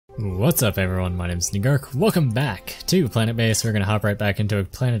What's up everyone, my name's Nigark. Welcome back to Planetbase. We're gonna hop right back into a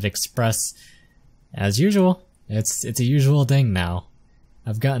Planet Express. As usual, it's a usual thing now.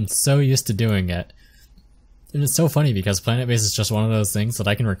 I've gotten so used to doing it. And it's so funny because Planetbase is just one of those things that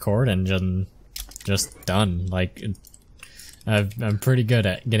I can record and just done. Like, I'm pretty good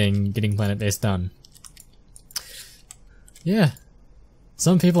at getting Planetbase done. Yeah.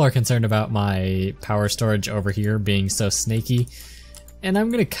 Some people are concerned about my power storage over here being so snaky. And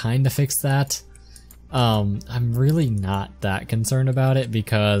I'm gonna kinda fix that. I'm really not that concerned about it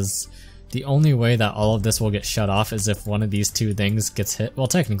because the only way that all of this will get shut off is if one of these two things gets hit. Well,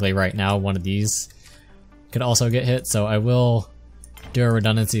 technically right now one of these could also get hit, so I will do a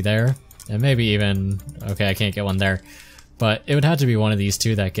redundancy there. And maybe even, okay, I can't get one there. But it would have to be one of these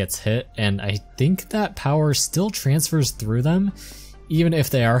two that gets hit, and I think that power still transfers through them even if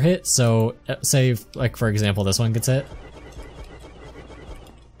they are hit. So say, like for example, this one gets hit.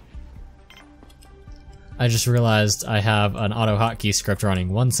 I just realized I have an auto hotkey script running.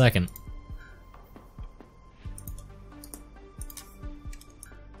 1 second.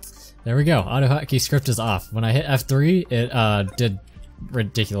 There we go. Auto hotkey script is off. When I hit F3, it did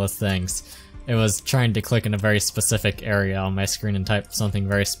ridiculous things. It was trying to click in a very specific area on my screen and type something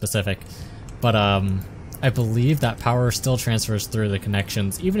very specific. But I believe that power still transfers through the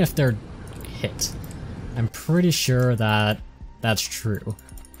connections, even if they're hit. I'm pretty sure that that's true.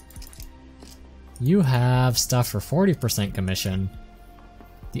 You have stuff for 40% commission.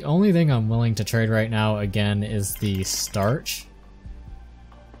 The only thing I'm willing to trade right now, again, is the starch.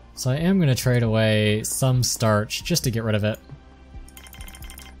 So I am going to trade away some starch just to get rid of it.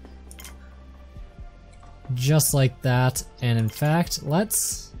 Just like that. And in fact,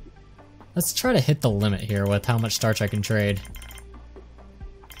 let's try to hit the limit here with how much starch I can trade.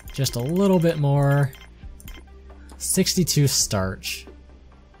 Just a little bit more. 62 starch.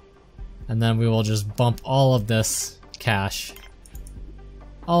 And then we will just bump all of this cash.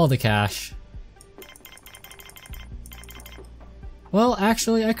 All of the cash. Well,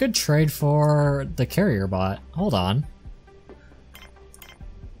 actually, I could trade for the carrier bot. Hold on.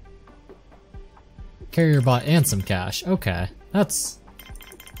 Carrier bot and some cash. Okay, that's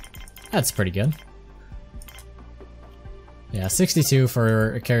pretty good. Yeah, 62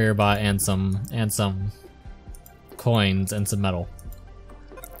 for a carrier bot and some coins and some metal.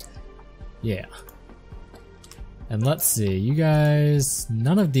 Yeah. And let's see, you guys,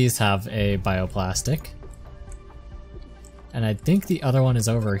 none of these have a bioplastic. And I think the other one is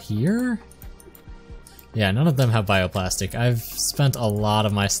over here? Yeah, none of them have bioplastic. I've spent a lot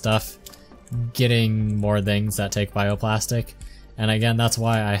of my stuff getting more things that take bioplastic. And again, that's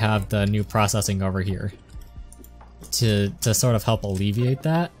why I have the new processing over here. To sort of help alleviate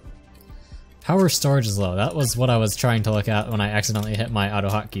that. Power storage is low. That was what I was trying to look at when I accidentally hit my auto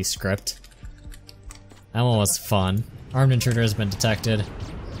hotkey script. That one was fun. Armed intruder has been detected.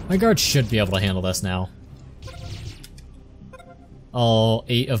 My guard should be able to handle this now. All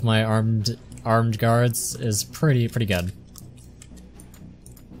 8 of my armed guards is pretty good.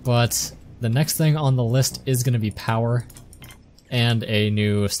 But the next thing on the list is going to be power and a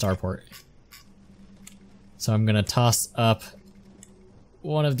new starport. So I'm going to toss up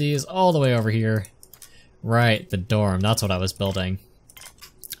one of these all the way over here. Right, the dorm. That's what I was building.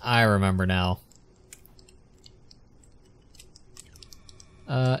 I remember now.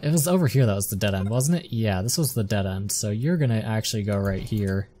 It was over here that was the dead end, wasn't it? Yeah, this was the dead end, so you're gonna actually go right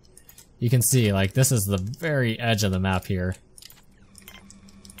here. You can see, like, this is the very edge of the map here.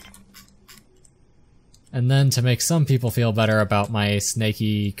 And then to make some people feel better about my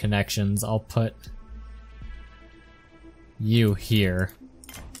snaky connections, I'll put you here.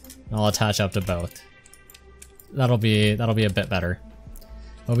 And I'll attach up to both. That'll be a bit better.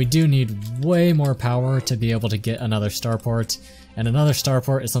 But we do need way more power to be able to get another starport, and another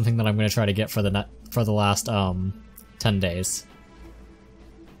starport is something that I'm going to try to get for the last 10 days.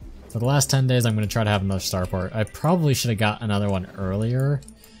 For the last 10 days, I'm going to try to have another starport. I probably should have got another one earlier.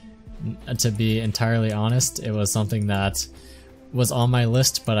 To be entirely honest, it was something that was on my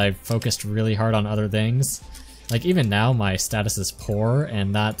list, but I focused really hard on other things. Like even now, my status is poor,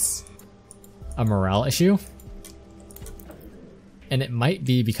 and that's a morale issue. And it might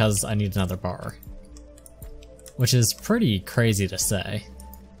be because I need another bar. Which is pretty crazy to say.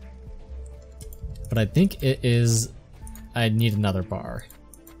 But I think it is... I need another bar.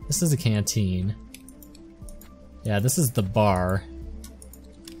 This is a canteen. Yeah, this is the bar.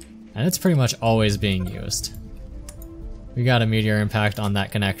 And it's pretty much always being used. We got a meteor impact on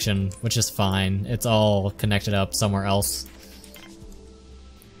that connection, which is fine. It's all connected up somewhere else.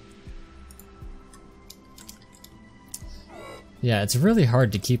 Yeah, it's really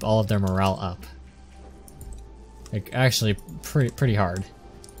hard to keep all of their morale up. Like, actually, pretty hard.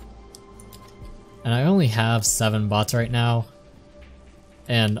 And I only have 7 bots right now.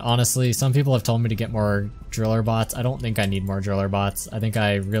 And honestly, some people have told me to get more driller bots. I don't think I need more driller bots. I think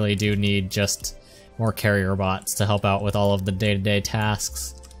I really do need just more carrier bots to help out with all of the day-to-day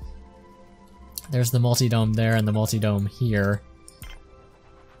tasks. There's the multi-dome there and the multi-dome here.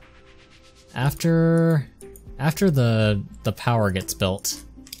 After the power gets built.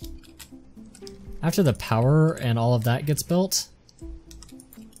 After the power and all of that gets built,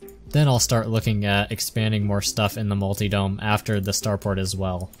 then I'll start looking at expanding more stuff in the multi-dome after the starport as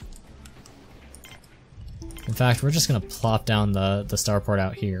well. In fact, we're just gonna plop down the starport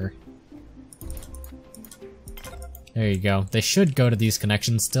out here. There you go. They should go to these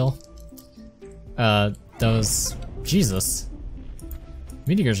connections still. Jesus.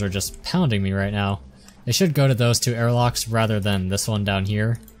 Meteors are just pounding me right now. They should go to those 2 airlocks rather than this one down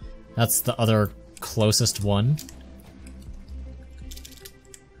here. That's the other closest one.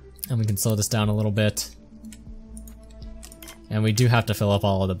 And we can slow this down a little bit. And we do have to fill up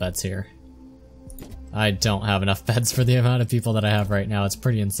all of the beds here. I don't have enough beds for the amount of people that I have right now. It's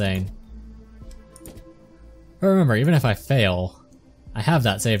pretty insane. But remember, even if I fail, I have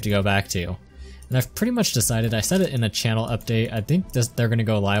that save to go back to. And I've pretty much decided, I said it in a channel update, I think they're going to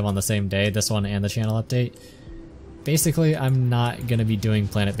go live on the same day, this one and the channel update. Basically, I'm not going to be doing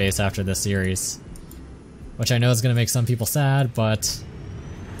Planetbase after this series. Which I know is going to make some people sad, but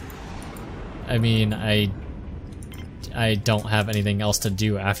I mean, I don't have anything else to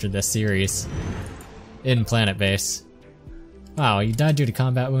do after this series in Planetbase. Wow, you died due to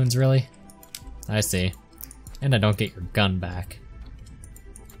combat wounds, really? I see. And I don't get your gun back.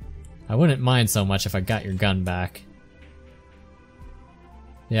 I wouldn't mind so much if I got your gun back.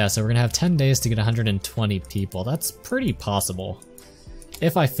 Yeah, so we're gonna have 10 days to get 120 people. That's pretty possible.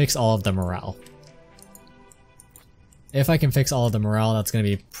 If I fix all of the morale. If I can fix all of the morale, that's gonna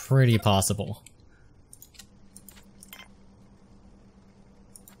be pretty possible.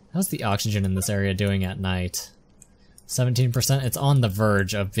 How's the oxygen in this area doing at night? 17%? It's on the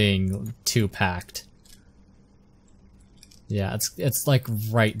verge of being too packed. Yeah, it's like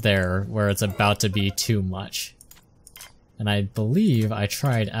right there where it's about to be too much. And I believe I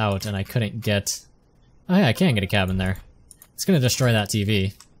tried out and I couldn't get... Oh yeah, I can get a cabin there. It's gonna destroy that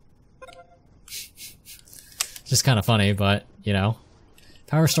TV. Just kind of funny, but, you know.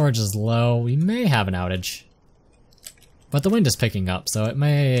 Power storage is low. We may have an outage. But the wind is picking up, so it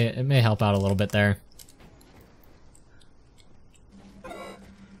may help out a little bit there.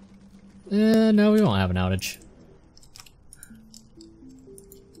 No, we won't have an outage.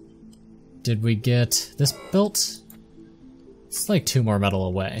 Did we get this built? It's like 2 more metal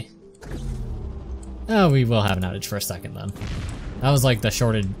away. Oh, we will have an outage for a second then. That was like the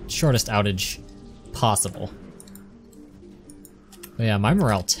shortest outage possible. But yeah, my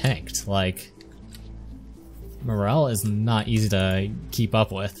morale tanked. Like, morale is not easy to keep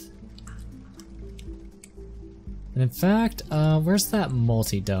up with. And in fact, where's that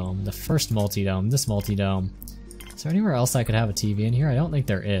multi-dome? The first multi-dome, this multi-dome. Is there anywhere else I could have a TV in here? I don't think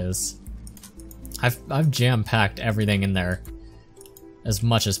there is. I've jam-packed everything in there as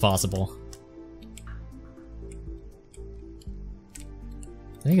much as possible.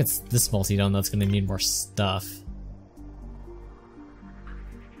 I think it's this multi-dome that's gonna need more stuff.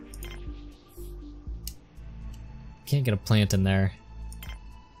 Can't get a plant in there.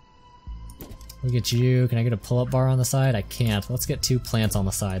 Look at you. Can I get a pull-up bar on the side? I can't. Let's get 2 plants on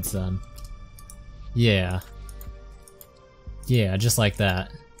the sides then. Yeah. Yeah, just like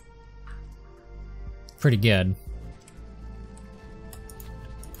that. Pretty good.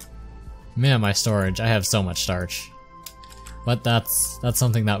 Man, my storage. I have so much starch. But that's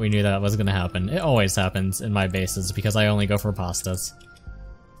something that we knew that was gonna happen. It always happens in my bases because I only go for pastas.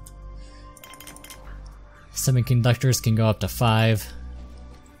 Semiconductors can go up to 5.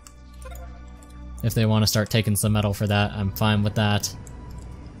 If they want to start taking some metal for that, I'm fine with that.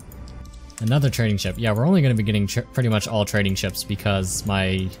 Another trading ship. Yeah, we're only going to be getting pretty much all trading ships because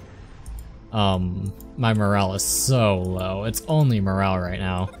my morale is so low. It's only morale right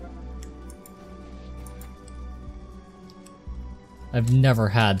now. I've never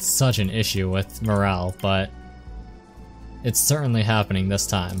had such an issue with morale, but it's certainly happening this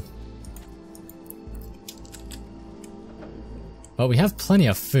time. But we have plenty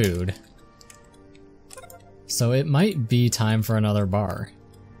of food. So it might be time for another bar.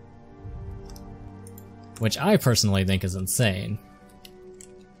 Which I personally think is insane.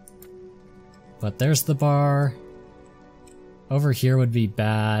 But there's the bar. Over here would be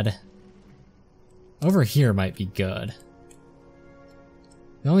bad. Over here might be good.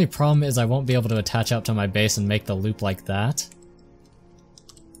 The only problem is I won't be able to attach out to my base and make the loop like that.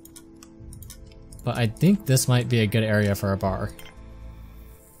 But I think this might be a good area for a bar.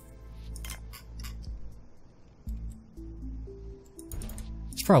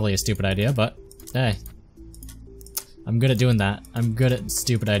 It's probably a stupid idea, but hey. I'm good at doing that. I'm good at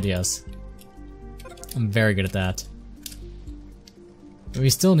stupid ideas. I'm very good at that. But we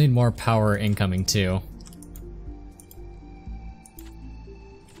still need more power incoming too.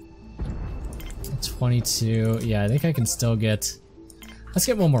 22, yeah, I think I can still get... Let's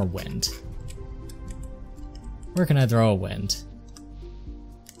get one more wind. Where can I throw a wind?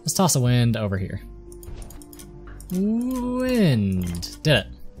 Let's toss a wind over here. Wind! Did it.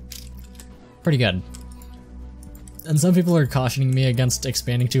 Pretty good. And some people are cautioning me against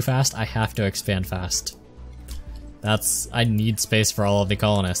expanding too fast. I have to expand fast. I need space for all of the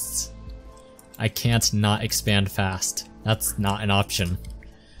colonists. I can't not expand fast. That's not an option.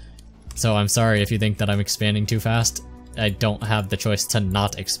 So I'm sorry if you think that I'm expanding too fast. I don't have the choice to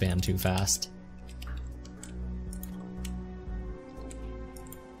not expand too fast.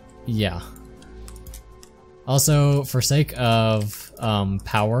 Yeah. Also, for sake of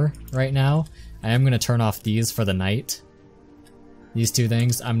power right now, I am going to turn off these for the night. These two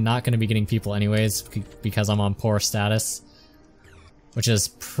things. I'm not going to be getting people anyways because I'm on poor status. Which is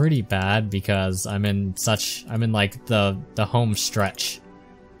pretty bad because I'm in like the home stretch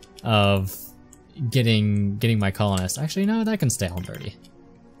of getting my colonists. Actually, no, that can stay on 30.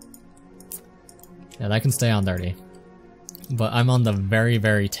 Yeah, that can stay on 30. But I'm on the very,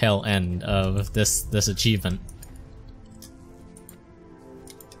 very tail end of this achievement.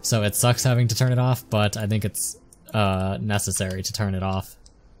 So it sucks having to turn it off, but I think it's necessary to turn it off.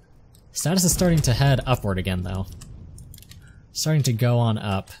 Status is starting to head upward again, though. Starting to go on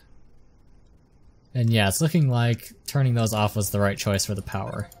up. And yeah, it's looking like turning those off was the right choice for the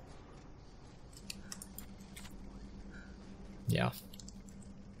power. Yeah.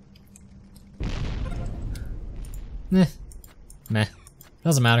 Meh.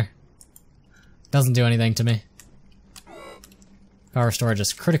 Doesn't matter. Doesn't do anything to me. Power storage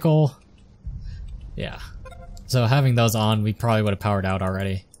is critical. Yeah. So having those on, we probably would have powered out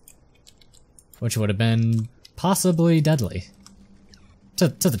already. Which would have been possibly deadly. To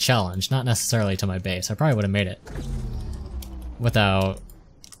the challenge, not necessarily to my base. I probably would have made it. Without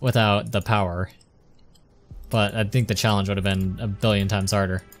the power. But I think the challenge would have been a billion times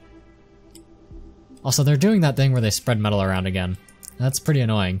harder. Also, they're doing that thing where they spread metal around again. That's pretty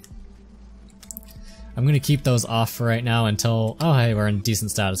annoying. I'm gonna keep those off for right now until... Oh hey, we're in decent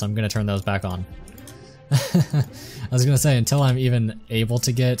status. I'm gonna turn those back on. I was gonna say, until I'm even able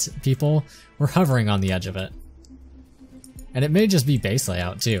to get people, we're hovering on the edge of it. And it may just be base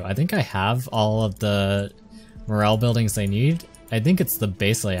layout too. I think I have all of the morale buildings they need. I think it's the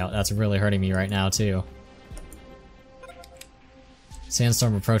base layout that's really hurting me right now too.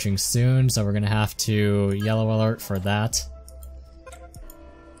 Sandstorm approaching soon, so we're gonna have to yellow alert for that.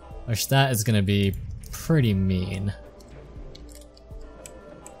 Which that is gonna be pretty mean.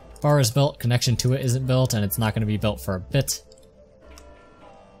 Bar is built, connection to it isn't built, and it's not gonna be built for a bit.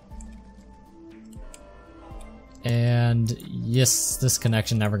 And yes, this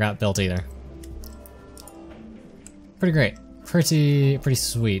connection never got built either. Pretty great. Pretty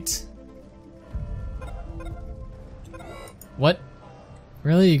sweet. What?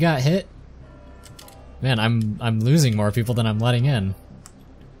 Really? You got hit? Man, I'm losing more people than I'm letting in.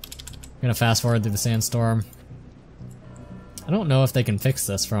 I'm gonna fast forward through the sandstorm. I don't know if they can fix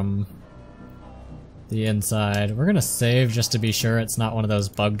this from the inside. We're gonna save just to be sure it's not one of those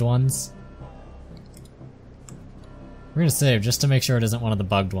bugged ones. We're gonna save just to make sure it isn't one of the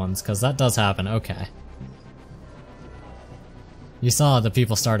bugged ones, because that does happen. Okay. You saw the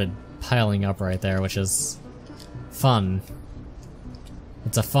people started piling up right there, which is fun.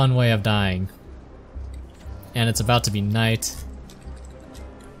 It's a fun way of dying. And it's about to be night.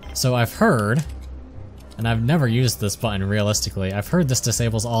 So I've heard, and I've never used this button realistically, I've heard this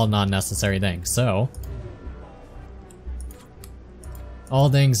disables all non-necessary things, so... all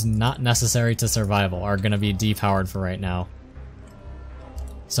things not necessary to survival are gonna be depowered for right now.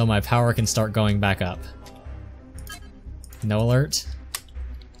 So my power can start going back up. No alert?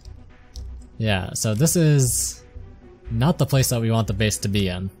 Yeah, so this is not the place that we want the base to be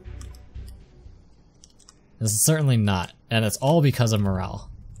in. This is certainly not, and it's all because of morale.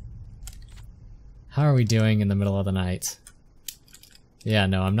 How are we doing in the middle of the night? Yeah,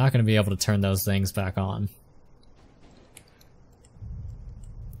 no, I'm not gonna be able to turn those things back on.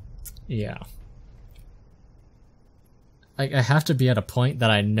 Yeah. I have to be at a point that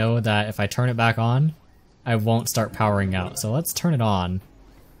I know that if I turn it back on, I won't start powering out. So let's turn it on.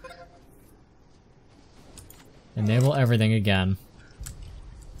 Enable everything again.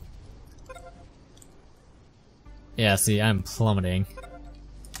 Yeah, see, I'm plummeting.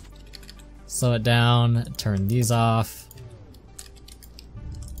 Slow it down, turn these off.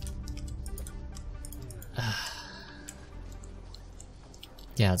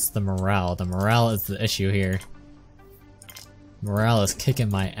 Yeah, it's the morale. The morale is the issue here. Morale is kicking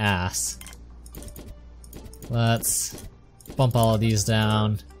my ass. Let's bump all of these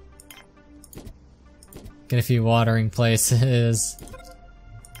down. Get a few watering places.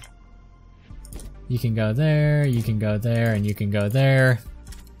 You can go there, you can go there, and you can go there.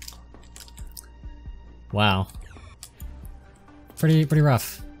 Wow. Pretty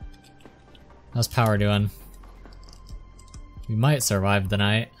rough. How's power doing? We might survive the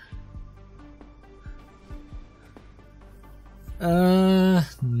night.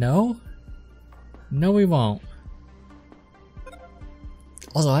 No? No, we won't.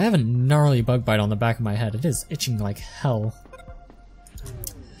 Also, I have a gnarly bug bite on the back of my head. It is itching like hell.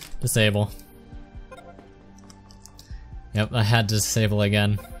 Disable. Yep, I had to disable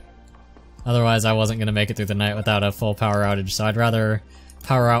again. Otherwise, I wasn't gonna make it through the night without a full power outage, so I'd rather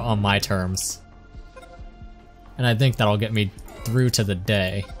power out on my terms. And I think that'll get me through to the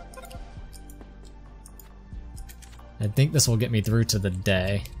day. I think this will get me through to the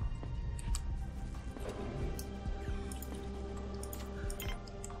day.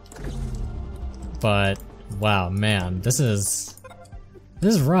 But, wow, man, this is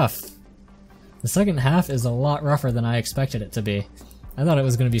rough. The second half is a lot rougher than I expected it to be. I thought it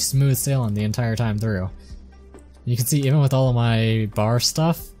was going to be smooth sailing the entire time through. You can see even with all of my bar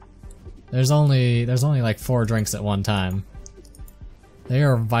stuff, there's only like 4 drinks at one time. They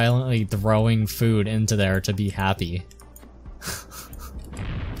are violently throwing food into there to be happy.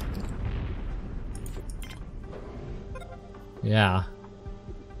 Yeah.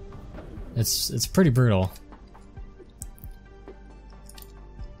 It's pretty brutal.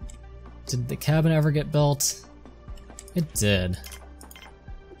 Did the cabin ever get built? It did.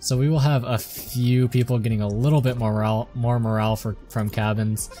 So we will have a few people getting a little bit more morale from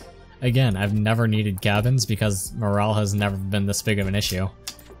cabins. Again, I've never needed cabins because morale has never been this big of an issue.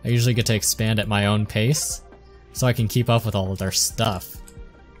 I usually get to expand at my own pace, so I can keep up with all of their stuff.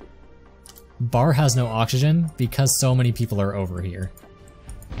 Bar has no oxygen because so many people are over here.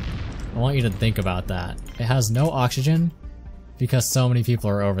 I want you to think about that. It has no oxygen because so many people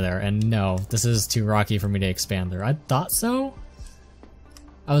are over there, and no, this is too rocky for me to expand there. I thought so?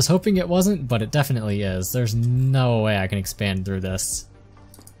 I was hoping it wasn't, but it definitely is. There's no way I can expand through this.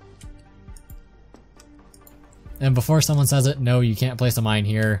 And before someone says it, no, you can't place a mine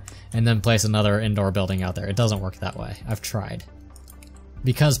here and then place another indoor building out there. It doesn't work that way. I've tried.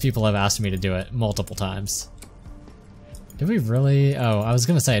 Because people have asked me to do it multiple times. Did we really? Oh, I was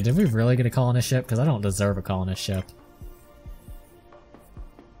gonna say, did we really get a colonist ship? Because I don't deserve a colonist ship.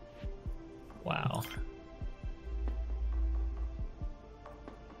 Wow.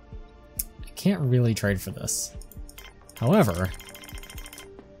 I can't really trade for this. However,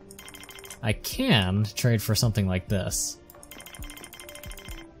 I can trade for something like this.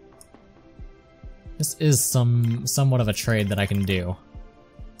 This is somewhat of a trade that I can do.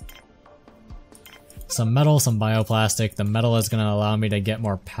 Some metal, some bioplastic. The metal is going to allow me to get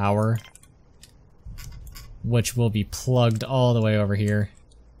more power, which will be plugged all the way over here.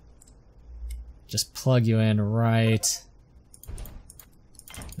 Just plug you in right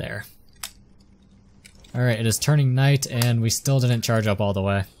there. Alright, it is turning night and we still didn't charge up all the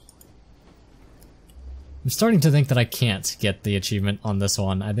way. I'm starting to think that I can't get the achievement on this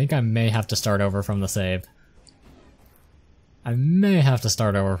one. I think I may have to start over from the save. I may have to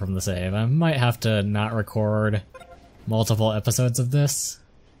start over from the save. I might have to not record multiple episodes of this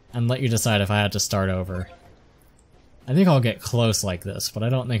and let you decide if I had to start over. I think I'll get close like this, but I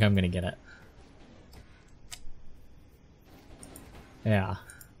don't think I'm gonna get it. Yeah.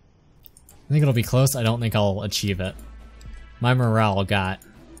 I think it'll be close. I don't think I'll achieve it. My morale got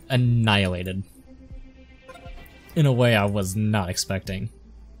annihilated in a way I was not expecting.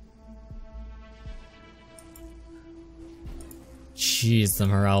 Jeez, the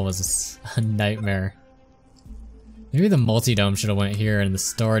morale was a nightmare. Maybe the multi-dome should have went here and the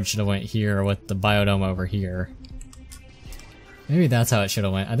storage should have went here with the biodome over here. Maybe that's how it should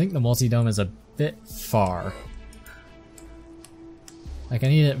have went. I think the multi-dome is a bit far. Like, I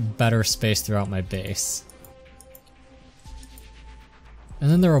need it better spaced throughout my base.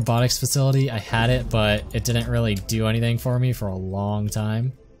 And then the robotics facility, I had it, but it didn't really do anything for me for a long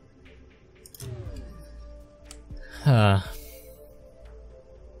time.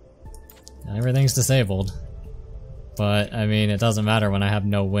 Everything's disabled. But, I mean, it doesn't matter when I have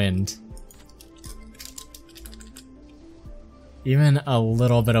no wind. Even a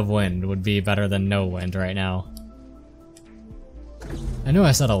little bit of wind would be better than no wind right now. I know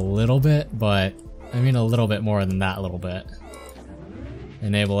I said a little bit, but I mean a little bit more than that little bit.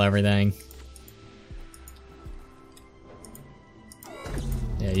 Enable everything.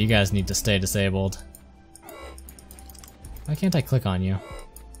 Yeah, you guys need to stay disabled. Why can't I click on you?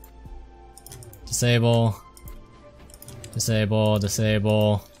 Disable. Disable,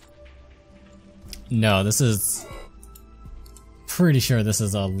 disable. No, this is... pretty sure this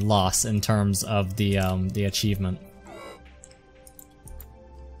is a loss in terms of the achievement.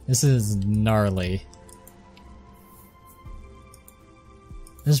 This is gnarly.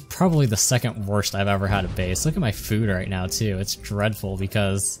 This is probably the second worst I've ever had a base. Look at my food right now too. It's dreadful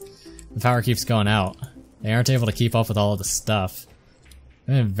because the power keeps going out. They aren't able to keep up with all of the stuff.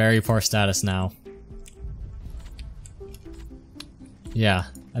 I'm in very poor status now. Yeah,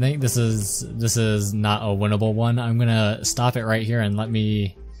 I think this is not a winnable one. I'm gonna stop it right here and let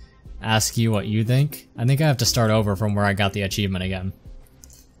me ask you what you think. I think I have to start over from where I got the achievement again.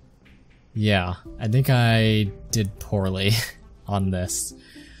 Yeah, I think I did poorly on this.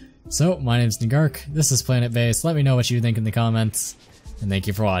 So, my name's Nagark, this is Planetbase. Let me know what you think in the comments, and thank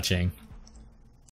you for watching.